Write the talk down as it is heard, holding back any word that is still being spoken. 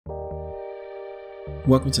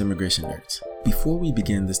Welcome to Immigration Nerds. Before we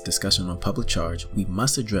begin this discussion on public charge, we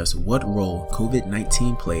must address what role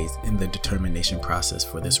COVID-19 plays in the determination process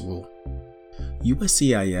for this rule.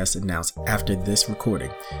 USCIS announced after this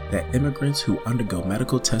recording that immigrants who undergo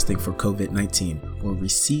medical testing for COVID-19 or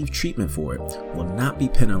receive treatment for it will not be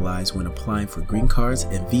penalized when applying for green cards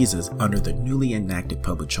and visas under the newly enacted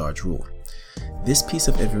public charge rule. This piece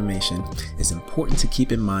of information is important to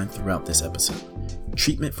keep in mind throughout this episode.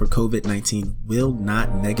 Treatment for COVID-19 will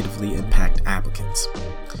not negatively impact applicants.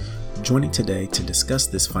 Joining today to discuss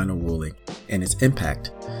this final ruling and its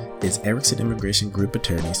impact is Erickson Immigration Group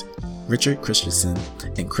attorneys Richard Christensen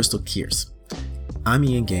and Crystal Kearse. I'm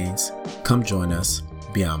Ian Gaines. Come join us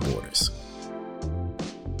beyond borders.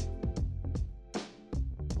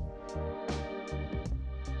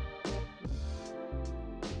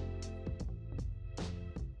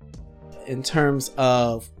 In terms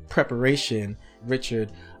of preparation,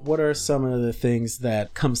 Richard, what are some of the things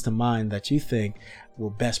that comes to mind that you think will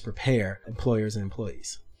best prepare employers and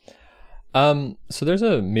employees? So there's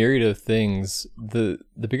a myriad of things. The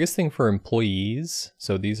biggest thing for employees,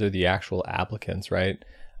 so these are the actual applicants, right?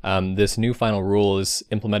 This new final rule is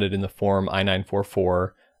implemented in the form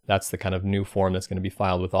I-944. That's the kind of new form that's going to be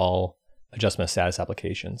filed with all adjustment of status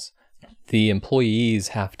applications. The employees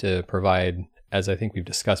have to provide, as I think we've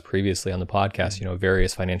discussed previously on the podcast,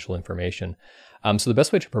 various financial information. So the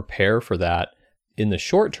best way to prepare for that in the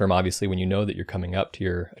short term, obviously, when you know that you're coming up to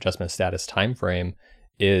your adjustment of status timeframe,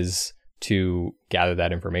 is to gather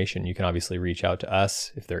that information. You can obviously reach out to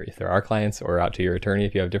us if they're our clients, or out to your attorney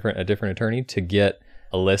if you have a different attorney, to get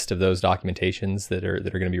a list of those documentations that are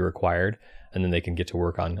going to be required, and then they can get to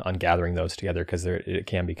work on gathering those together, because it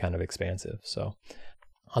can be kind of expansive. So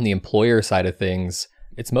on the employer side of things,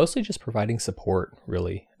 it's mostly just providing support,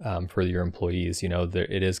 really, for your employees.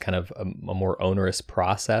 It is kind of a more onerous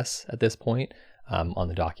process at this point on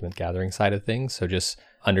the document gathering side of things. So just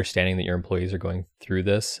understanding that your employees are going through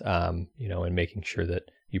this, and making sure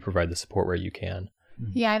that you provide the support where you can.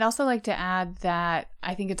 Yeah, I'd also like to add that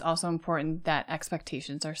I think it's also important that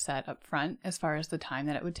expectations are set up front as far as the time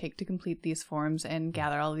that it would take to complete these forms and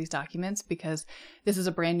gather all of these documents, because this is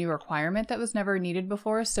a brand new requirement that was never needed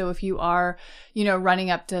before. So if you are, running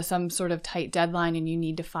up to some sort of tight deadline and you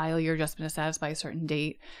need to file your adjustment of status by a certain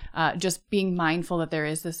date, just being mindful that there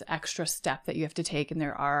is this extra step that you have to take, and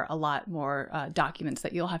there are a lot more documents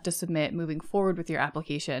that you'll have to submit moving forward with your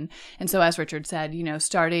application. And so, as Richard said,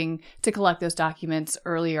 starting to collect those documents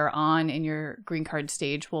earlier on in your green card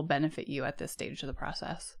stage will benefit you at this stage of the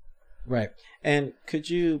process. Right. And could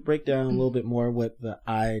you break down a little bit more what the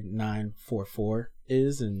I-944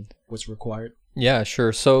 is and what's required? Yeah,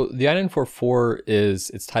 sure. So the I-944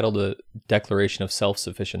 it's titled a Declaration of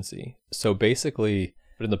Self-Sufficiency. So basically,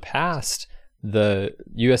 in the past, the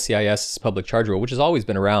USCIS public charge rule, which has always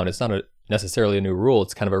been around, it's not necessarily a new rule.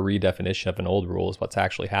 It's kind of a redefinition of an old rule is what's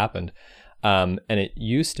actually happened. And it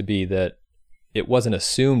used to be that it wasn't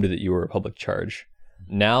assumed that you were a public charge.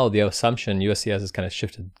 Now the assumption, USCIS has kind of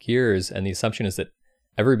shifted gears, and the assumption is that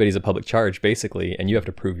everybody's a public charge basically, and you have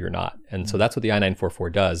to prove you're not. And so that's what the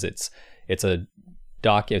I-944 does. It's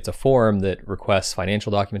a form that requests financial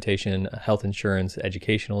documentation, health insurance,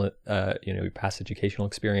 educational, past educational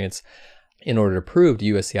experience, in order to prove to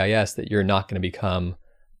USCIS that you're not going to become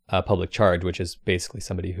a public charge, which is basically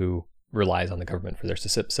somebody who relies on the government for their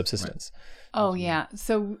subsistence. Right. Oh, yeah.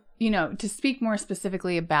 So, to speak more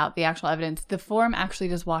specifically about the actual evidence, the form actually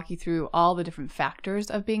does walk you through all the different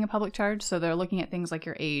factors of being a public charge. So they're looking at things like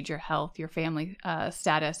your age, your health, your family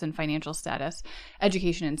status and financial status,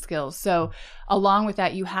 education and skills. So along with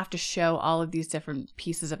that, you have to show all of these different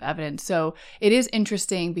pieces of evidence. So it is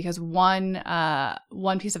interesting because one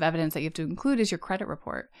piece of evidence that you have to include is your credit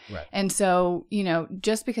report. Right. And so,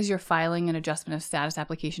 just because you're filing an adjustment of status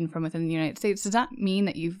application from within the United States does not mean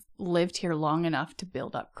that you've lived here long enough to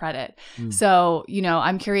build up credit. So,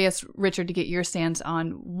 I'm curious, Richard, to get your stance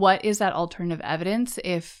on what is that alternative evidence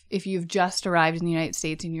if you've just arrived in the United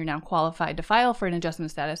States and you're now qualified to file for an adjustment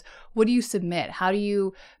of status. What do you submit? How do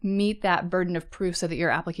you meet that burden of proof so that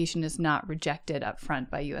your application is not rejected up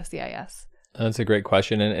front by USCIS? That's a great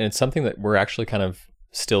question. And it's something that we're actually kind of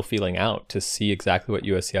still feeling out to see exactly what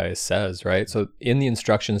USCIS says, right? So in the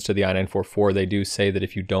instructions to the I-944, they do say that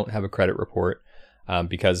if you don't have a credit report,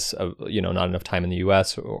 because of, not enough time in the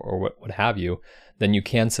US or what have you, then you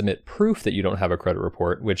can submit proof that you don't have a credit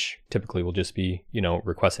report, which typically will just be,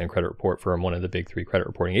 requesting a credit report from one of the big 3 credit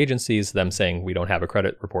reporting agencies, them saying we don't have a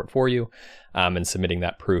credit report for you, and submitting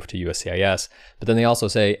that proof to USCIS. But then they also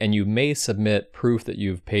say, and you may submit proof that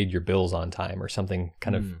you've paid your bills on time or something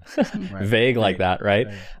kind of vague like that, right?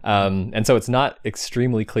 And so it's not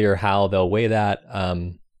extremely clear how they'll weigh that,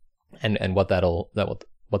 and what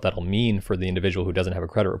that'll mean for the individual who doesn't have a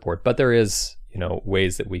credit report. But there is,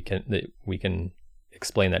 ways that we can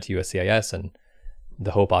explain that to USCIS, and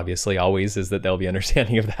the hope obviously always is that they'll be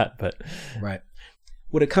understanding of that. But right,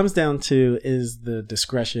 what it comes down to is the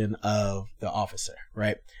discretion of the officer,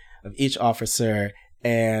 right, of each officer,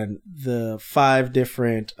 and the 5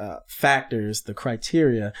 different factors, the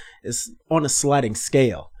criteria is on a sliding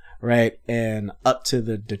scale, right, and up to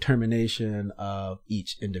the determination of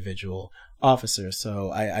each individual officer.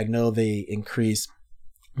 So I know they increased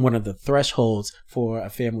one of the thresholds for a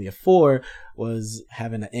family of 4 was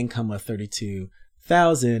having an income of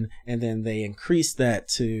 $32,000, and then they increased that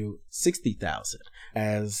to $60,000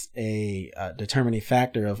 as a determining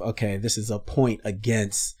factor of, okay, this is a point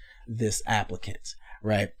against this applicant,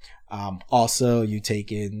 right? Also, you take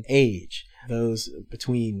in age, those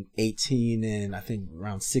between 18 and I think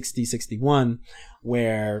around 60, 61,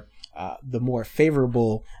 where the more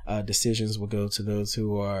favorable decisions will go to those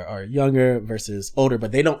who are younger versus older,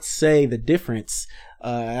 but they don't say the difference.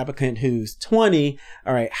 Applicant who's 20,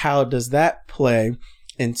 all right, how does that play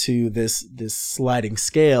into this sliding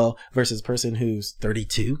scale versus person who's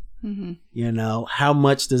 32? Mm-hmm. How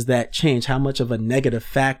much does that change? How much of a negative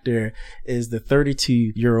factor is the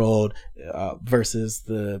 32-year-old versus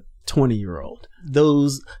the 20-year-old?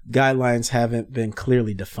 Those guidelines haven't been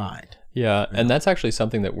clearly defined. Yeah, and that's actually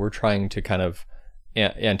something that we're trying to kind of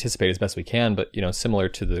anticipate as best we can. But, similar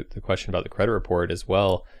to the question about the credit report as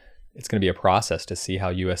well, it's going to be a process to see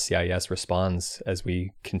how USCIS responds as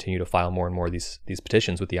we continue to file more and more of these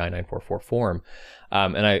petitions with the I-944 form.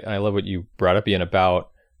 And I love what you brought up, Ian,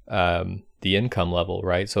 about the income level,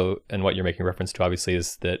 right? So, and what you're making reference to obviously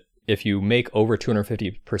is that if you make over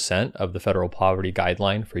 250% of the federal poverty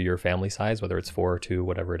guideline for your family size, whether it's 4 or 2,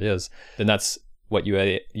 whatever it is, then that's what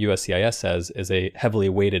USCIS says is a heavily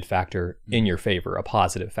weighted factor in your favor, a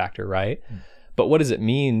positive factor, right? But what does it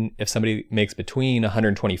mean if somebody makes between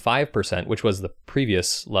 125%, which was the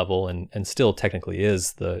previous level and still technically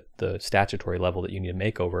is the statutory level that you need to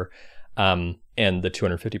make over, and the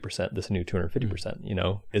 250%, this new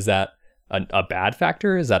 250%, is that a bad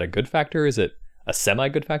factor? Is that a good factor? Is it a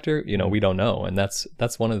semi-good factor? We don't know. And that's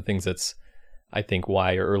one of the things that's, I think,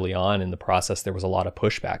 why early on in the process there was a lot of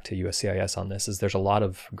pushback to USCIS on this, is there's a lot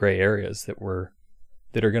of gray areas that are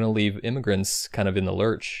going to leave immigrants kind of in the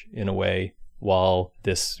lurch in a way while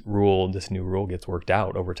this new rule gets worked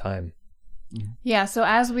out over time. Yeah, so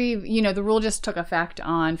as the rule just took effect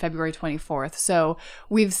on February 24th. So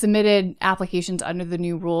we've submitted applications under the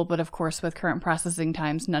new rule, but of course, with current processing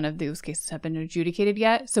times, none of those cases have been adjudicated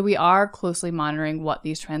yet. So we are closely monitoring what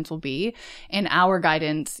these trends will be. And our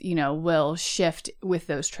guidance, will shift with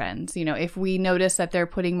those trends. If we notice that they're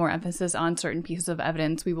putting more emphasis on certain pieces of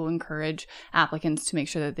evidence, we will encourage applicants to make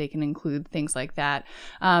sure that they can include things like that.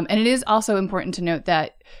 And it is also important to note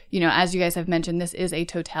that, as you guys have mentioned, this is a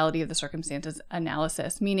totality of the circumstances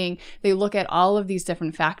analysis, meaning they look at all of these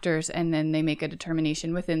different factors and then they make a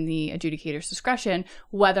determination within the adjudicator's discretion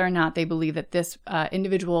whether or not they believe that this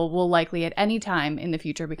individual will likely at any time in the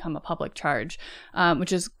future become a public charge,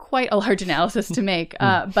 which is quite a large analysis to make.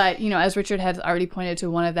 But, as Richard has already pointed to,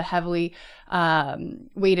 one of the heavily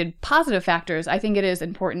weighted positive factors, I think it is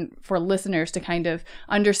important for listeners to kind of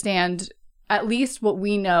understand at least what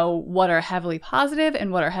we know, what are heavily positive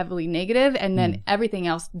and what are heavily negative, and then everything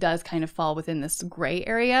else does kind of fall within this gray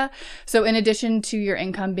area. So in addition to your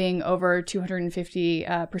income being over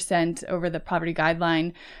 250% over the poverty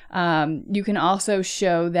guideline, you can also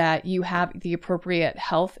show that you have the appropriate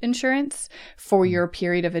health insurance for your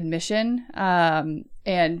period of admission. And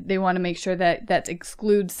they want to make sure that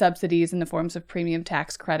excludes subsidies in the forms of premium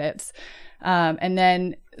tax credits. And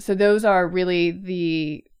then, so those are really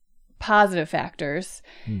the positive factors.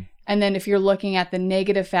 And then if you're looking at the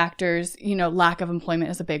negative factors, lack of employment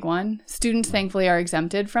is a big one. Students thankfully are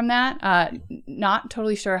exempted from that. Not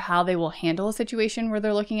totally sure how they will handle a situation where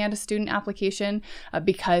they're looking at a student application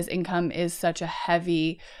because income is such a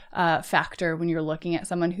heavy factor when you're looking at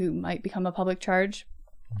someone who might become a public charge.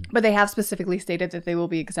 But they have specifically stated that they will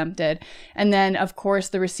be exempted. And then, of course,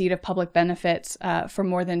 the receipt of public benefits for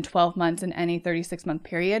more than 12 months in any 36-month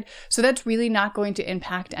period. So that's really not going to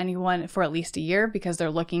impact anyone for at least a year because they're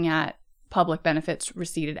looking at public benefits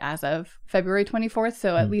receded as of February 24th.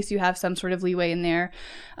 So at least you have some sort of leeway in there.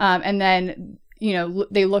 And then,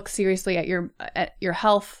 they look seriously at your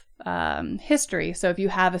health history. So if you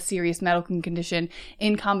have a serious medical condition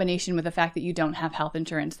in combination with the fact that you don't have health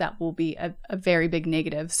insurance, that will be a very big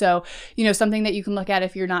negative. So, something that you can look at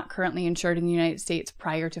if you're not currently insured in the United States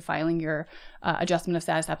prior to filing your adjustment of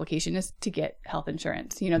status application is to get health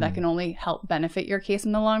insurance. That can only help benefit your case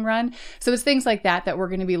in the long run. So it's things like that we're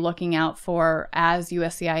going to be looking out for as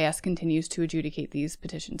USCIS continues to adjudicate these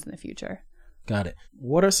petitions in the future. Got it.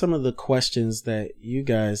 What are some of the questions that you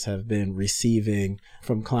guys have been receiving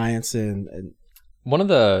from clients? And one of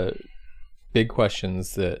the big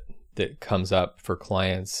questions that comes up for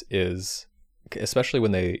clients is,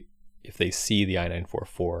 especially if they see the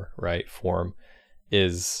I-944, right, form,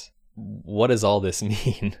 is what does all this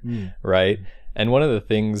mean, right? And one of the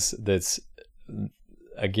things that's,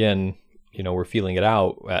 again, we're feeling it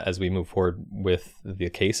out as we move forward with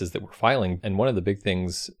the cases that we're filing. And one of the big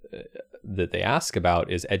things that they ask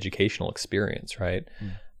about is educational experience, right?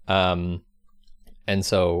 And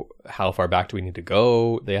so how far back do we need to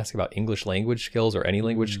go? They ask about English language skills or any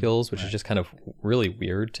language skills, which is just kind of really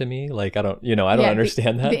weird to me. Like, I don't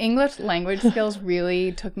understand that. The English language skills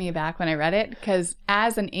really took me aback when I read it, because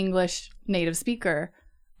as an English native speaker,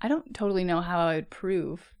 I don't totally know how I would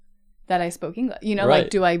prove that I spoke English. Right. Like,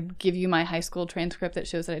 do I give you my high school transcript that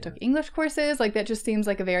shows that I took English courses? Like, that just seems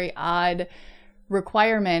like a very odd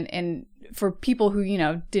requirement. And for people who,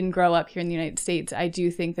 didn't grow up here in the United States, I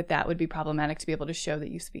do think that would be problematic to be able to show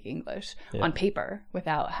that you speak English on paper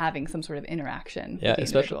without having some sort of interaction with the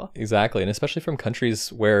individual. Exactly. And especially from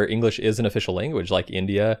countries where English is an official language, like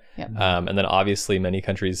India. Yep. And then obviously many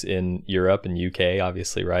countries in Europe and UK,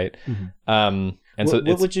 obviously, right? And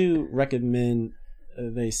what would you recommend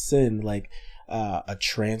they send, like a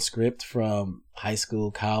transcript from high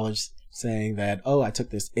school, college, saying that, I took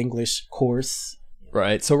this English course?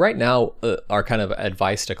 Right. So right now, our kind of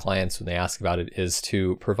advice to clients when they ask about it is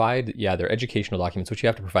to provide, their educational documents, which you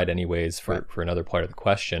have to provide anyways for another part of the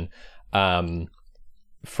question, from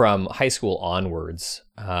high school onwards.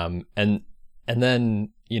 And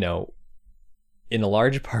then, in a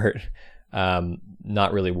large part,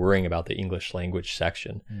 not really worrying about the English language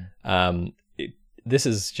section. This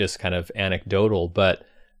is just kind of anecdotal, but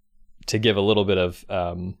to give a little bit of,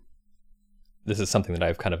 this is something that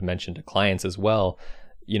I've kind of mentioned to clients as well,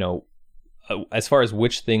 as far as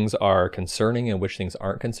which things are concerning and which things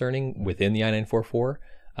aren't concerning within the I-944,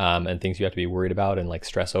 and things you have to be worried about and like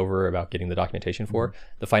stress over about getting the documentation for,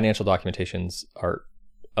 the financial documentations are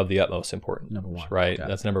of the utmost importance. Number one. Right?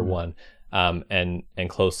 That's number one. And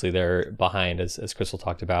closely there behind, as Crystal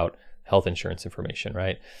talked about, health insurance information,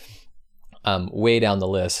 right? Way down the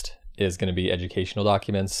list is going to be educational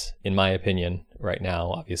documents, in my opinion, right now.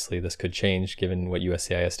 Obviously, this could change given what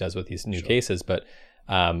USCIS does with these new cases, but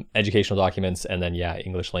educational documents, and then,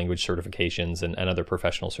 English language certifications and other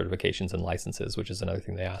professional certifications and licenses, which is another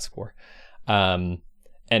thing they ask for. And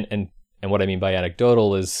what I mean by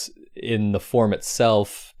anecdotal is in the form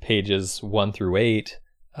itself, pages 1 through 8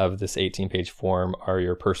 of this 18-page form are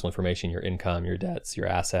your personal information, your income, your debts, your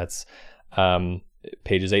assets.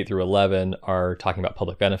 Pages 8 through 11 are talking about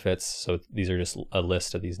public benefits. So these are just a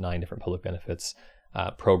list of these 9 different public benefits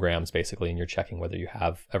programs, basically, and you're checking whether you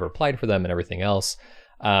have ever applied for them and everything else.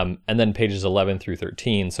 And then pages 11 through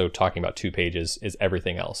 13, so talking about 2 pages, is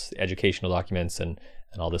everything else, the educational documents and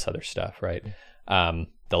all this other stuff, right?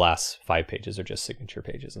 The last 5 pages are just signature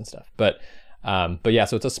pages and stuff. But so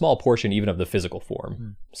it's a small portion even of the physical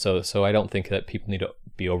form. So I don't think that people need to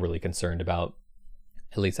be overly concerned about,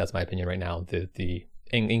 at least that's my opinion right now, the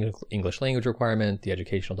English language requirement, the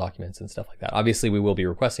educational documents and stuff like that. Obviously, we will be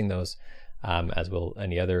requesting those, as will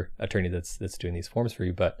any other attorney that's doing these forms for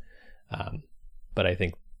you. But I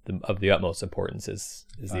think of the utmost importance is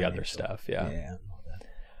the other stuff. Yeah.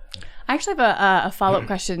 I actually have a follow-up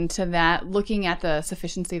question to that, looking at the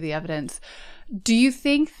sufficiency of the evidence. Do you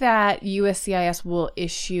think that USCIS will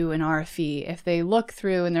issue an RFE if they look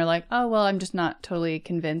through and they're like, oh, well, I'm just not totally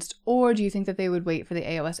convinced? Or do you think that they would wait for the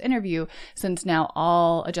AOS interview, since now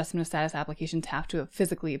all adjustment of status applications have to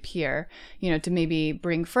physically appear, to maybe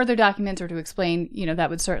bring further documents or to explain, that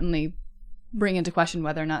would certainly bring into question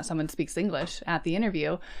whether or not someone speaks English at the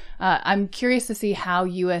interview. I'm curious to see how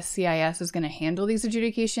USCIS is going to handle these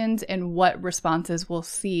adjudications and what responses we'll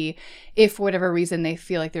see if, for whatever reason, they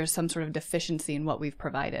feel like there's some sort of deficiency in what we've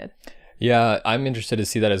provided. Yeah, I'm interested to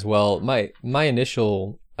see that as well. My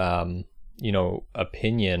initial,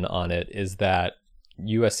 opinion on it is that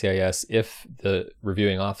USCIS, if the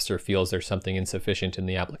reviewing officer feels there's something insufficient in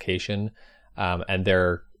the application, and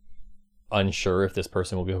they're unsure if this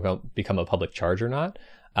person will become a public charge or not,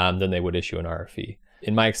 then they would issue an RFE.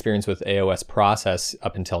 In my experience with AOS process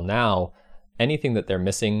up until now, anything that they're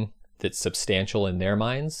missing that's substantial in their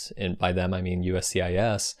minds, and by them I mean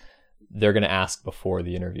USCIS, they're going to ask before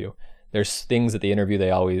the interview. There's things at the interview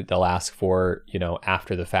they'll ask for,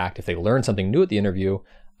 after the fact, if they learn something new at the interview,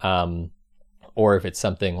 or if it's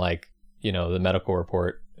something like, the medical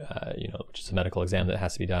report, which is a medical exam that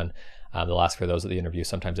has to be done. They'll ask for those at the interview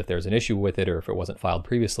sometimes if there's an issue with it or if it wasn't filed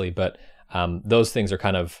previously. But those things are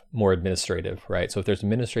kind of more administrative, right? So if there's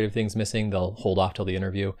administrative things missing, they'll hold off till the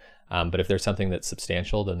interview. But if there's something that's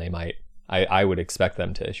substantial, then they might, I would expect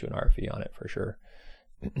them to issue an RFE on it for sure.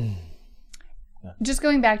 Just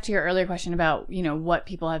going back to your earlier question about, what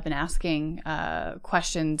people have been asking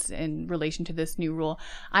questions in relation to this new rule,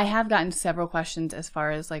 I have gotten several questions as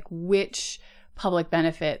far as like which public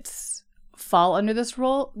benefits fall under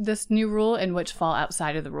this new rule, and which fall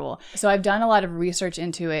outside of the rule. So I've done a lot of research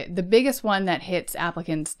into it. The biggest one that hits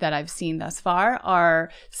applicants that I've seen thus far are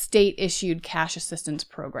state-issued cash assistance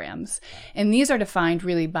programs. And these are defined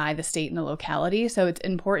really by the state and the locality. So it's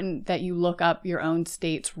important that you look up your own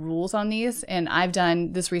state's rules on these. And I've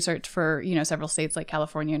done this research for, several states like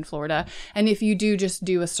California and Florida. And if you just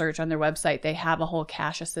do a search on their website, they have a whole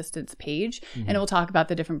cash assistance page, and it will talk about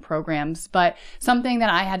the different programs. But something that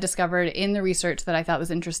I had discovered in the research that I thought was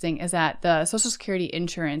interesting is that the Social Security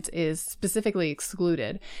insurance is specifically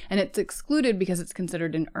excluded. And it's excluded because it's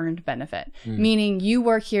considered an earned benefit, meaning you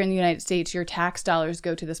work here in the United States, your tax dollars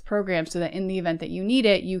go to this program so that in the event that you need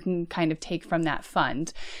it, you can kind of take from that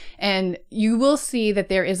fund. And you will see that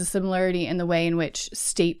there is a similarity in the way in which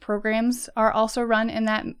state programs are also run in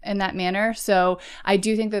that manner. So I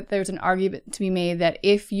do think that there's an argument to be made that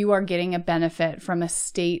if you are getting a benefit from a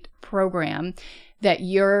state program, that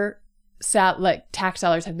your tax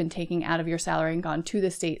dollars have been taken out of your salary and gone to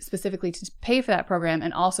the state specifically to pay for that program,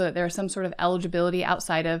 and also that there is some sort of eligibility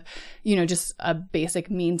outside of, just a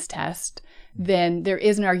basic means test, then there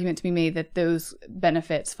is an argument to be made that those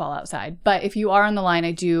benefits fall outside. But if you are on the line,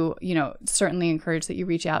 I do, certainly encourage that you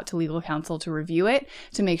reach out to legal counsel to review it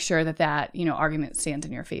to make sure that argument stands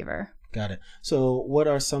in your favor. Got it. So what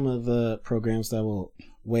are some of the programs that will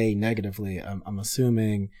weigh negatively? I'm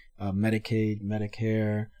assuming Medicaid,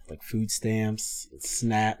 Medicare, like food stamps,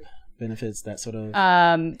 SNAP benefits, that sort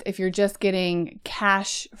of. If you're just getting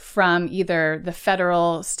cash from either the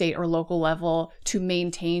federal, state, or local level to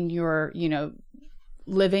maintain your,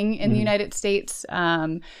 living in the United States,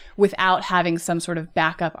 without having some sort of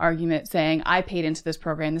backup argument saying, I paid into this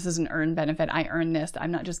program, this is an earned benefit, I earned this,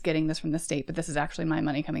 I'm not just getting this from the state, but this is actually my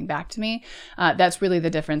money coming back to me. That's really the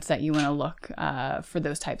difference that you want to look for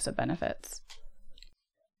those types of benefits.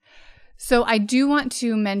 So I do want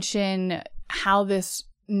to mention how this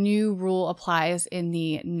new rule applies in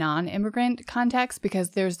the non-immigrant context,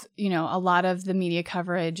 because there's, a lot of the media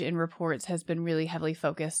coverage and reports has been really heavily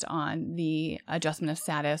focused on the adjustment of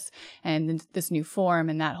status and this new form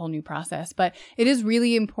and that whole new process. But it is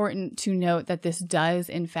really important to note that this does,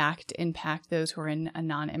 in fact, impact those who are in a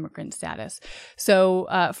non-immigrant status. So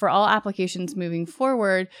for all applications moving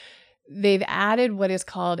forward, they've added what is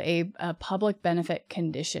called a public benefit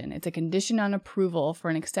condition. It's a condition on approval for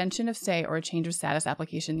an extension of stay or a change of status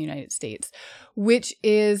application in the United States, which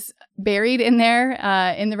is buried in there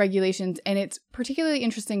in the regulations. And it's particularly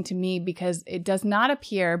interesting to me because it does not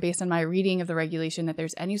appear, based on my reading of the regulation, that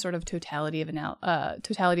there's any sort of totality of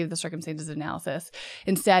the circumstances analysis.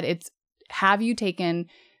 Instead, it's, have you taken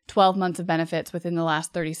 12 months of benefits within the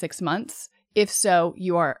last 36 months? If so,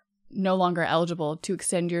 you are no longer eligible to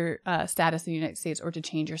extend your status in the United States or to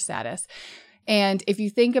change your status. And if you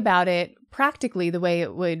think about it practically, the way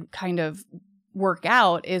it would kind of work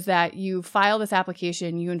out is that you file this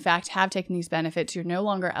application, you in fact have taken these benefits, you're no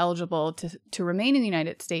longer eligible to remain in the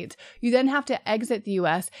United States. You then have to exit the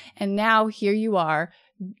US, and now here you are.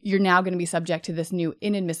 You're now going to be subject to this new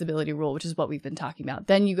inadmissibility rule, which is what we've been talking about.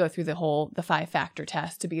 Then you go through the 5-factor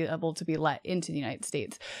test to be able to be let into the United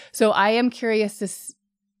States. So I am curious to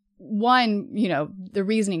one, the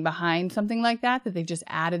reasoning behind something like that they've just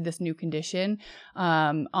added this new condition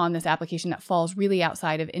on this application that falls really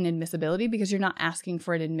outside of inadmissibility, because you're not asking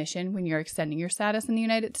for an admission when you're extending your status in the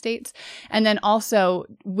United States. And then also,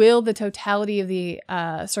 will the totality of the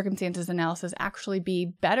circumstances analysis actually be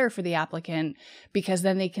better for the applicant? Because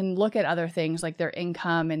then they can look at other things like their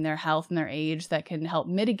income and their health and their age that can help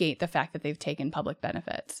mitigate the fact that they've taken public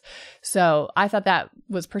benefits. So I thought that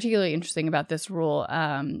was particularly interesting about this rule.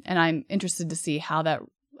 And I'm interested to see how that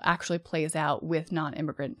actually plays out with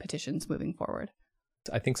non-immigrant petitions moving forward.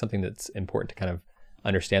 I think something that's important to kind of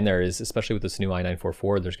understand there is, especially with this new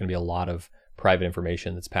I-944, there's going to be a lot of private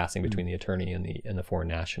information that's passing between the attorney and the foreign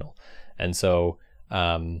national. And so,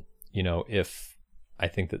 if I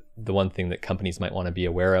think that the one thing that companies might want to be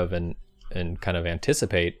aware of and kind of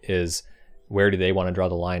anticipate is, where do they want to draw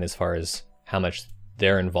the line as far as how much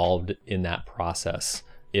they're involved in that process,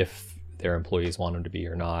 if their employees want them to be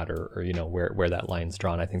or not, or where that line's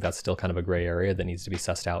drawn. I think that's still kind of a gray area that needs to be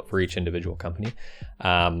sussed out for each individual company.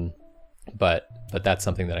 But that's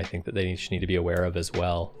something that I think that they each need to be aware of as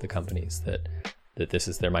well, the companies, that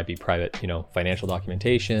there might be private, financial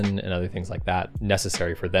documentation and other things like that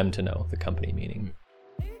necessary for them to know, the company meaning.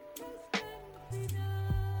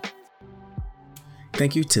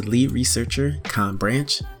 Thank you to lead researcher Con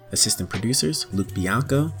Branch, assistant producers Luke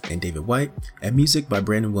Bianco and David White, and music by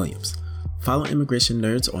Brandon Williams. Follow Immigration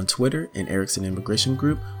Nerds on Twitter and Erickson Immigration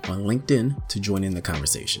Group on LinkedIn to join in the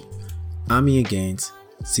conversation. I'm Ian Gaines.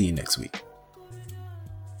 See you next week.